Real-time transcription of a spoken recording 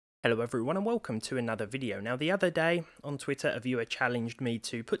Hello everyone and welcome to another video. Now the other day on Twitter a viewer challenged me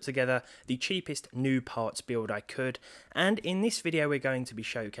to put together the cheapest new parts build I could, and in this video we're going to be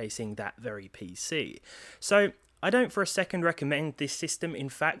showcasing that very PC. So I don't for a second recommend this system. In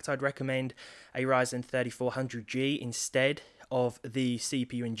fact, I'd recommend a Ryzen 3400G instead of the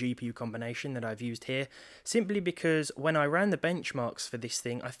CPU and GPU combination that I've used here, simply because when I ran the benchmarks for this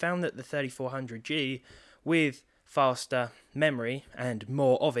thing I found that the 3400G with faster memory and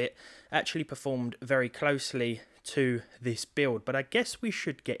more of it actually performed very closely to this build. But I guess we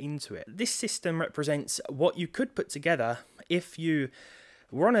should get into it. This system represents what you could put together if you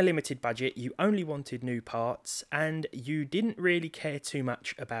were on a limited budget, you only wanted new parts, and you didn't really care too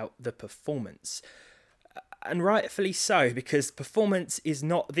much about the performance. And rightfully so, because performance is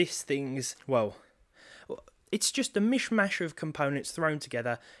not this thing's, well, it's just a mishmash of components thrown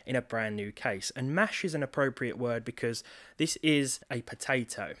together in a brand new case. And mash is an appropriate word because this is a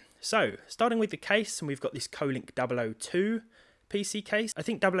potato. So, starting with the case, and we've got this Colink 002 PC case. I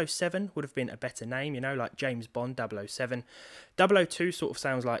think 007 would have been a better name, you know, like James Bond 007. 002 sort of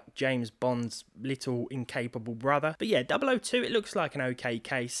sounds like James Bond's little incapable brother. But yeah, 002, it looks like an okay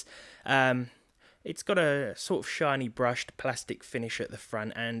case. It's got a sort of shiny brushed plastic finish at the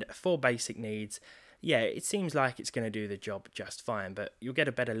front, and for basic needs, yeah, it seems like it's going to do the job just fine, but you'll get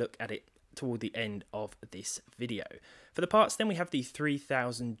a better look at it toward the end of this video. For the parts then, we have the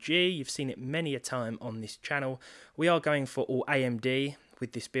 3000G. You've seen it many a time on this channel. We are going for all AMD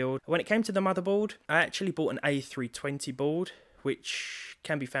with this build. When it came to the motherboard, I actually bought an A320 board, which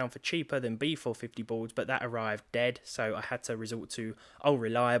can be found for cheaper than B450 boards, but that arrived dead, so I had to resort to old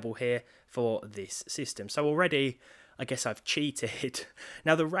reliable here for this system. So already, I guess I've cheated.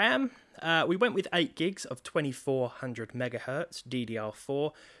 Now the RAM, we went with 8 gigs of 2400 megahertz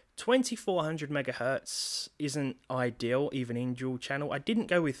DDR4. 2400 megahertz isn't ideal even in dual channel. I didn't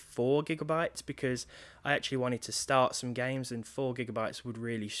go with 4 gigabytes because I actually wanted to start some games, and 4 gigabytes would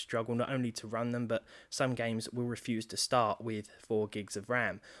really struggle not only to run them, but some games will refuse to start with 4 gigs of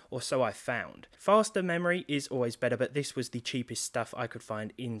RAM, or so I found. Faster memory is always better, but this was the cheapest stuff I could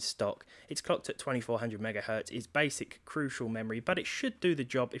find in stock. It's clocked at 2400 megahertz. It's basic crucial memory, but it should do the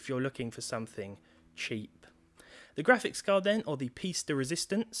job if you're looking for something cheap. The graphics card then, or the piece de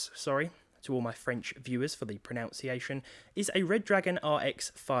resistance, sorry to all my French viewers for the pronunciation, is a Redragon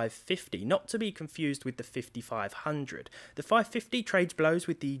RX 550, not to be confused with the 5500. The 550 trades blows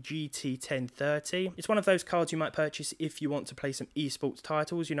with the GT 1030. It's one of those cards you might purchase if you want to play some esports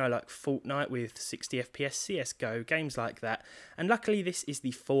titles, you know, like Fortnite with 60 FPS, CSGO, games like that. And luckily this is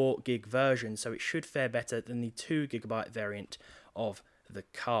the 4 gig version, so it should fare better than the 2 gigabyte variant of the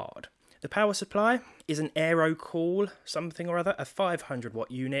card. The power supply is an AeroCool something or other, a 500 watt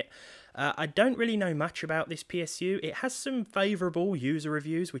unit. I don't really know much about this PSU. It has some favourable user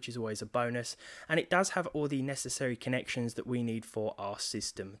reviews, which is always a bonus, and it does have all the necessary connections that we need for our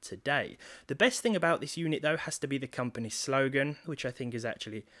system today. The best thing about this unit though has to be the company's slogan, which I think is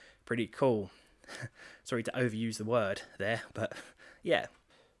actually pretty cool. Sorry to overuse the word there, but yeah.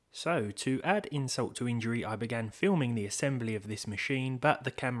 So, to add insult to injury, I began filming the assembly of this machine, but the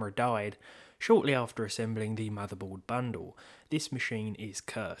camera died shortly after assembling the motherboard bundle. This machine is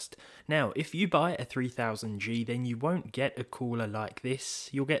cursed. Now, if you buy a 3000G, then you won't get a cooler like this.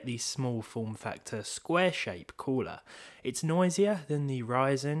 You'll get the small form factor square shape cooler. It's noisier than the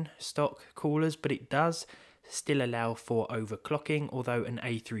Ryzen stock coolers, but it does still allow for overclocking, although an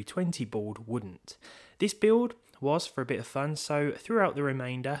A320 board wouldn't. This build was for a bit of fun, so throughout the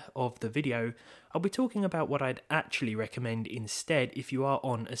remainder of the video I'll be talking about what I'd actually recommend instead if you are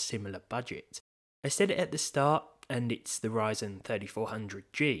on a similar budget. I said it at the start, and it's the Ryzen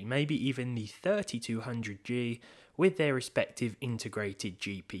 3400G, maybe even the 3200G with their respective integrated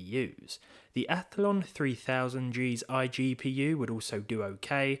GPUs. The Athlon 3000G's iGPU would also do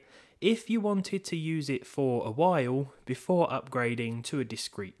okay if you wanted to use it for a while before upgrading to a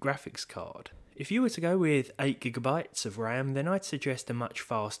discrete graphics card. If you were to go with 8GB of RAM, then I'd suggest a much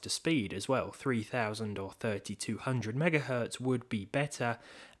faster speed as well. 3000 or 3200 MHz would be better,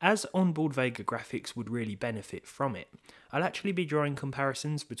 as onboard Vega graphics would really benefit from it. I'll actually be drawing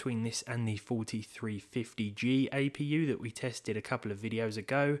comparisons between this and the 4350G APU that we tested a couple of videos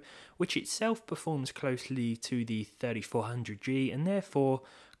ago, which itself performs closely to the 3400G and therefore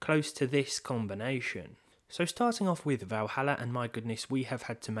close to this combination. So starting off with Valhalla, and my goodness, we have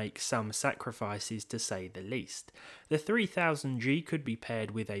had to make some sacrifices to say the least. The 3000G could be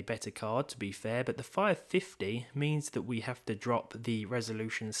paired with a better card to be fair, but the 550 means that we have to drop the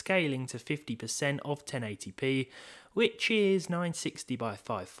resolution scaling to 50% of 1080p, which is 960 by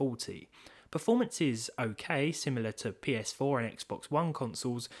 540. Performance is okay, similar to PS4 and Xbox One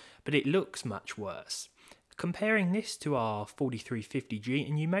consoles, but it looks much worse. Comparing this to our 4350G,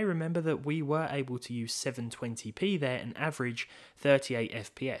 and you may remember that we were able to use 720p there and average 38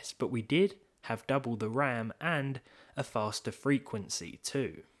 FPS, but we did have double the RAM and a faster frequency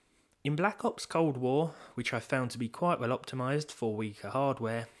too. In Black Ops Cold War, which I found to be quite well optimised for weaker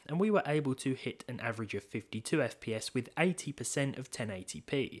hardware, and we were able to hit an average of 52 FPS with 80% of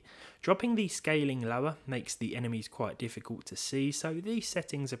 1080p. Dropping the scaling lower makes the enemies quite difficult to see, so these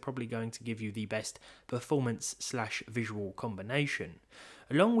settings are probably going to give you the best performance/visual combination,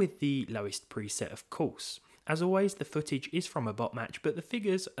 along with the lowest preset of course. As always, the footage is from a bot match, but the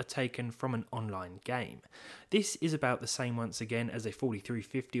figures are taken from an online game. This is about the same once again as a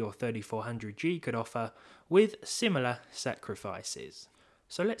 4350 or 3400G could offer, with similar sacrifices.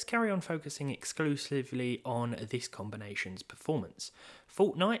 So let's carry on focusing exclusively on this combination's performance.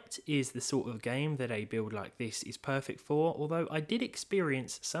 Fortnite is the sort of game that a build like this is perfect for, although I did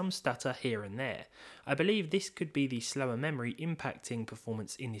experience some stutter here and there. I believe this could be the slower memory impacting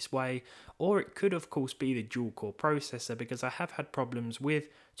performance in this way, or it could of course be the dual-core processor, because I have had problems with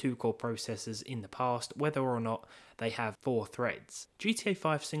two-core processors in the past, whether or not they have 4 threads. GTA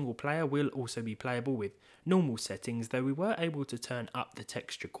 5 single player will also be playable with normal settings, though we were able to turn up the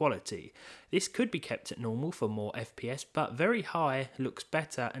texture quality. This could be kept at normal for more FPS, but very high looks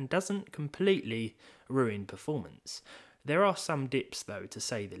better and doesn't completely ruin performance. There are some dips though, to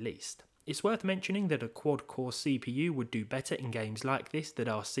say the least. It's worth mentioning that a quad-core CPU would do better in games like this that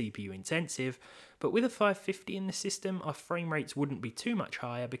are CPU intensive, but with a 550 in the system, our frame rates wouldn't be too much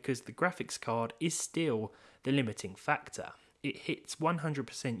higher because the graphics card is still the limiting factor. It hits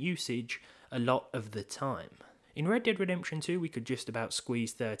 100% usage a lot of the time. In Red Dead Redemption 2 we could just about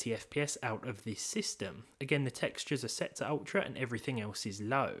squeeze 30 FPS out of this system. Again, the textures are set to ultra and everything else is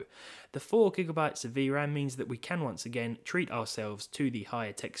low. The 4GB of VRAM means that we can once again treat ourselves to the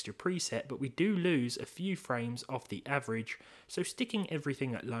higher texture preset, but we do lose a few frames off the average, so sticking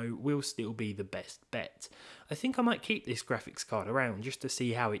everything at low will still be the best bet. I think I might keep this graphics card around just to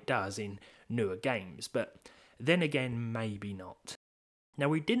see how it does in newer games, but then again maybe not. Now,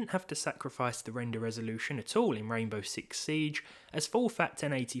 we didn't have to sacrifice the render resolution at all in Rainbow Six Siege, as full fat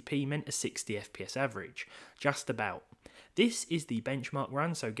 1080p meant a 60 FPS average, just about. This is the benchmark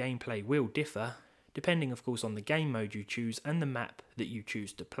run, so gameplay will differ, depending of course on the game mode you choose and the map that you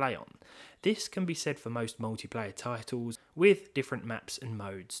choose to play on. This can be said for most multiplayer titles, with different maps and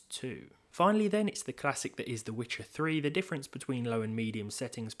modes too. Finally then, it's the classic that is The Witcher 3. The difference between low and medium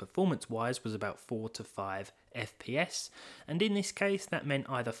settings performance-wise was about 4 to 5 FPS, and in this case that meant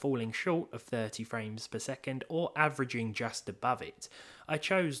either falling short of 30 frames per second or averaging just above it. I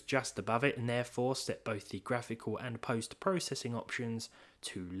chose just above it and therefore set both the graphical and post-processing options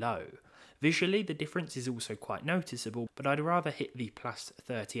to low. Visually the difference is also quite noticeable, but I'd rather hit the plus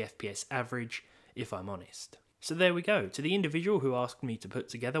 30 FPS average if I'm honest. So there we go. To the individual who asked me to put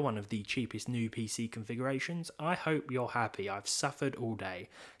together one of the cheapest new PC configurations, I hope you're happy. I've suffered all day.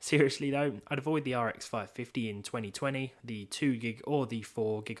 Seriously though, I'd avoid the RX 550 in 2020, the 2GB or the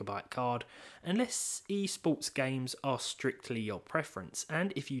 4GB card, unless esports games are strictly your preference,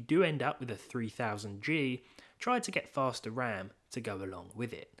 and if you do end up with a 3000G, try to get faster RAM to go along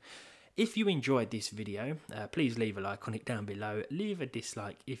with it. If you enjoyed this video, please leave a like on it down below, leave a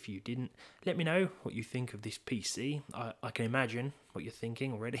dislike if you didn't, let me know what you think of this PC, I can imagine what you're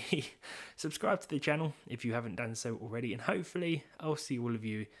thinking already. Subscribe to the channel if you haven't done so already, and hopefully I'll see all of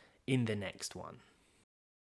you in the next one.